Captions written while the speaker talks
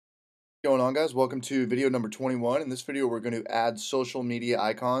What's going on, guys? Welcome to video number 21. In this video we're going to add social media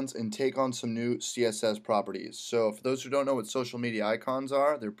icons and take on some new CSS properties. So for those who don't know what social media icons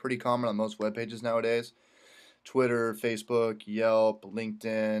are, they're pretty common on most web pages nowadays. Twitter, Facebook, Yelp,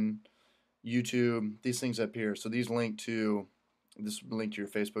 LinkedIn, YouTube, these things up here. So these link to your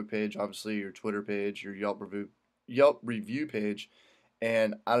Facebook page, obviously your Twitter page, your Yelp review page,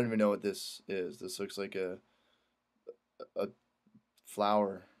 and I don't even know what this is. This looks like a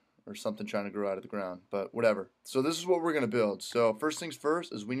flower or something trying to grow out of the ground, but whatever. So this is what we're going to build. So first things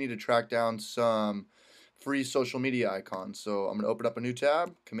first is we need to track down some free social media icons. So I'm going to open up a new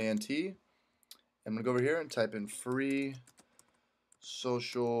tab, Command T. I'm going to go over here and type in free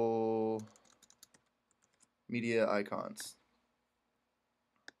social media icons.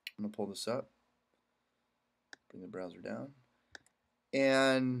 I'm going to pull this up, bring the browser down.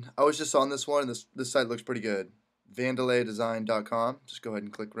 And I was just on this one, and this site looks pretty good. vandelaydesign.com. Just go ahead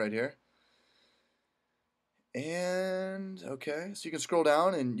and click right here. And okay, so you can scroll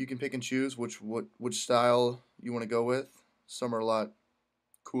down and you can pick and choose which style you want to go with. Some are a lot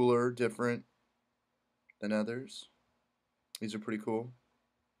cooler, different than others. These are pretty cool.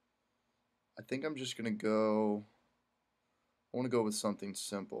 I think I'm just gonna go. I want to go with something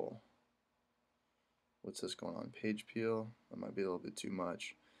simple. What's this going on? Page peel. That might be a little bit too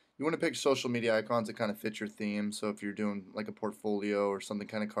much. You want to pick social media icons that kind of fit your theme. So if you're doing like a portfolio or something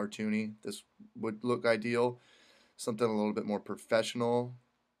kind of cartoony, this would look ideal. Something a little bit more professional,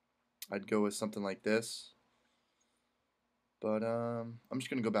 I'd go with something like this. But I'm just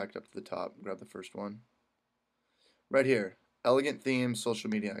going to go back up to the top and grab the first one. Right here, elegant theme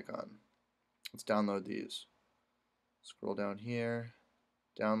social media icon. Let's download these. Scroll down here,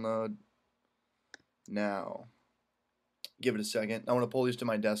 download. Now, give it a second. I want to pull these to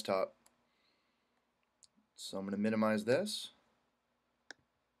my desktop. So I'm going to minimize this.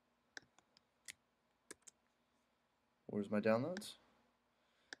 Where's my downloads?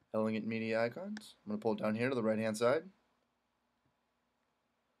 Elegant media icons. I'm going to pull it down here to the right hand side.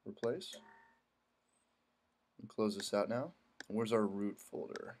 Replace. And close this out now. And where's our root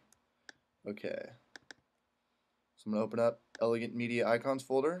folder? Okay. So I'm going to open up Elegant Media Icons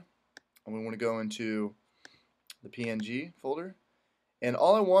folder. And we want to go into the PNG folder. And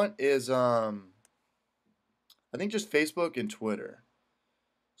all I want is, I think just Facebook and Twitter.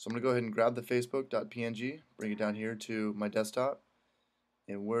 So I'm going to go ahead and grab the Facebook.png, bring it down here to my desktop.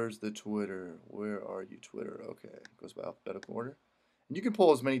 And where's the Twitter? Where are you, Twitter? Okay, it goes by alphabetical order. And you can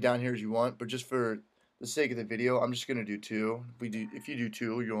pull as many down here as you want, but just for the sake of the video, I'm just going to do two. If you do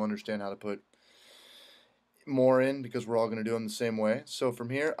two, you'll understand how to put more in because we're all going to do them the same way. So from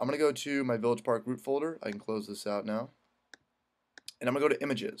here, I'm going to go to my Village Park root folder. I can close this out now. And I'm going to go to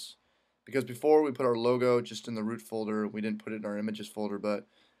images. Because before we put our logo just in the root folder, we didn't put it in our images folder, but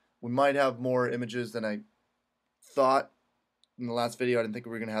we might have more images than I thought. In the last video, I didn't think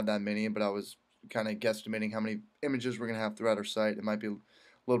we were going to have that many, but I was kind of guesstimating how many images we're going to have throughout our site. It might be a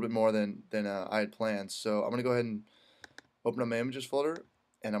little bit more than I had planned. So I'm going to go ahead and open up my images folder,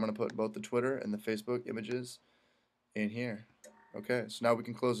 and I'm going to put both the Twitter and the Facebook images in here. Okay, so now we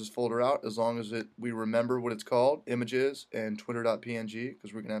can close this folder out as long as we remember what it's called, images and twitter.png,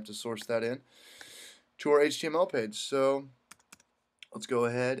 because we're going to have to source that in to our HTML page. So let's go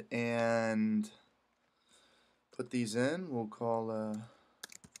ahead and put these in. We'll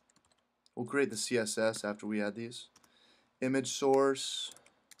create the CSS after we add these. Image source,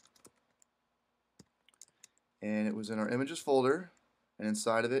 and it was in our images folder, and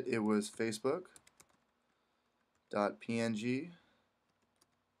inside of it, it was Facebook.png.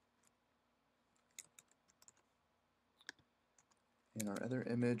 And our other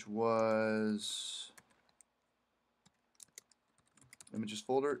image was images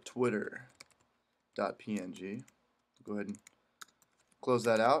folder, Twitter.png. Go ahead and close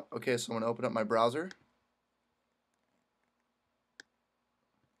that out. Okay, so I'm going to open up my browser.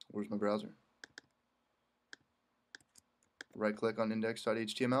 Where's my browser? Right click on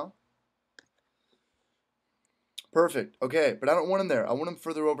index.html. Perfect. Okay, but I don't want them there. I want them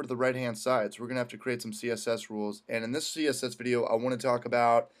further over to the right hand side. So we're going to have to create some CSS rules. And in this CSS video, I want to talk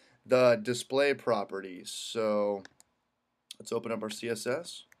about the display properties. So let's open up our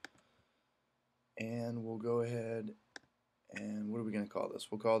CSS. And we'll go ahead and what are we going to call this?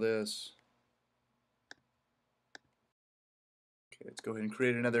 We'll call this. Okay, let's go ahead and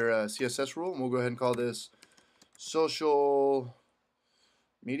create another CSS rule. And we'll go ahead and call this social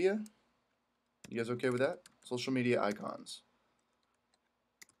media. You guys okay with that? Social media icons.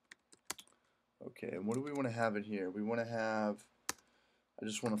 Okay, and what do we want to have it here? We want to have, I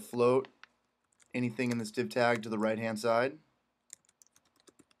just want to float anything in this div tag to the right hand side.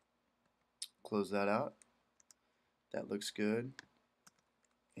 close that out. That looks good.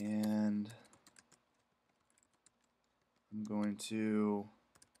 And I'm going to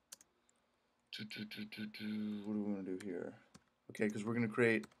what do we want to do here? Okay, because we're going to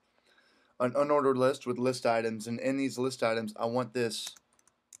create an unordered list with list items, and in these list items, I want this,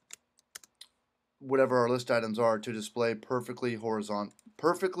 whatever our list items are, to display perfectly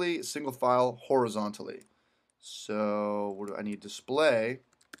single file horizontally. So what do I need? Display,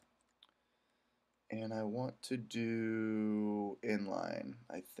 and I want to do inline,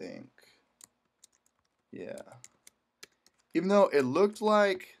 I think. Yeah. Even though it looked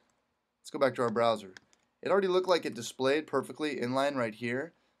like, let's go back to our browser. It already looked like it displayed perfectly inline right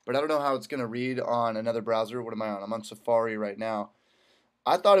here, but I don't know how it's going to read on another browser. What am I on? I'm on Safari right now.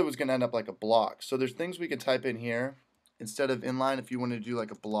 I thought it was going to end up like a block. So there's things we can type in here. Instead of inline, if you want to do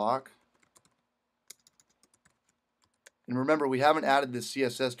like a block. And remember, we haven't added this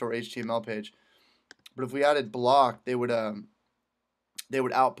CSS to our HTML page. But if we added block, they would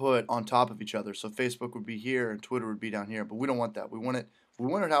output on top of each other. So Facebook would be here and Twitter would be down here. But we don't want that. We want it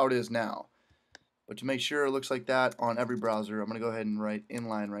how it is now. But to make sure it looks like that on every browser, I'm going to go ahead and write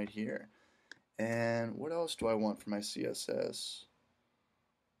inline right here. And what else do I want for my CSS?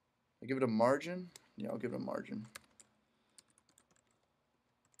 I give it a margin? Yeah, I'll give it a margin.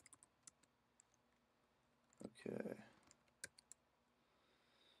 Okay.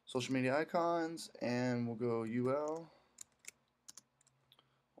 Social media icons, and we'll go UL.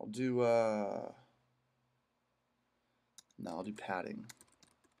 I'll do I'll do padding.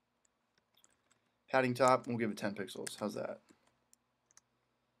 Padding top, and we'll give it 10 pixels. How's that?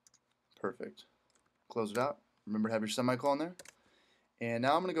 Perfect. Close it out. Remember to have your semicolon there. And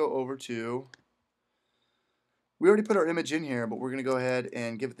now I'm going to go over to, we already put our image in here, but we're going to go ahead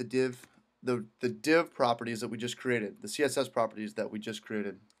and give it the div, the div properties that we just created, the CSS properties that we just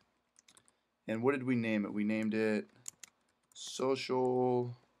created. And what did we name it? We named it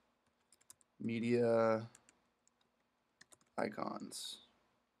social media icons.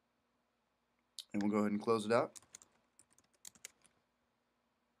 And we'll go ahead and close it out.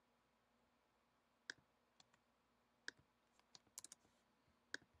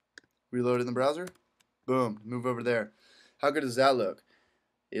 Reload in the browser. Boom. Move over there. How good does that look?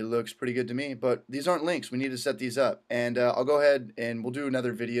 It looks pretty good to me, but these aren't links. We need to set these up. And I'll go ahead and we'll do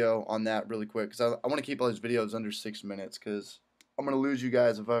another video on that really quick because I want to keep all these videos under 6 minutes because I'm going to lose you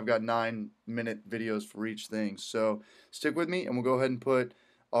guys if I've got 9-minute videos for each thing. So stick with me and we'll go ahead and put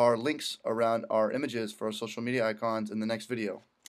our links around our images for our social media icons in the next video.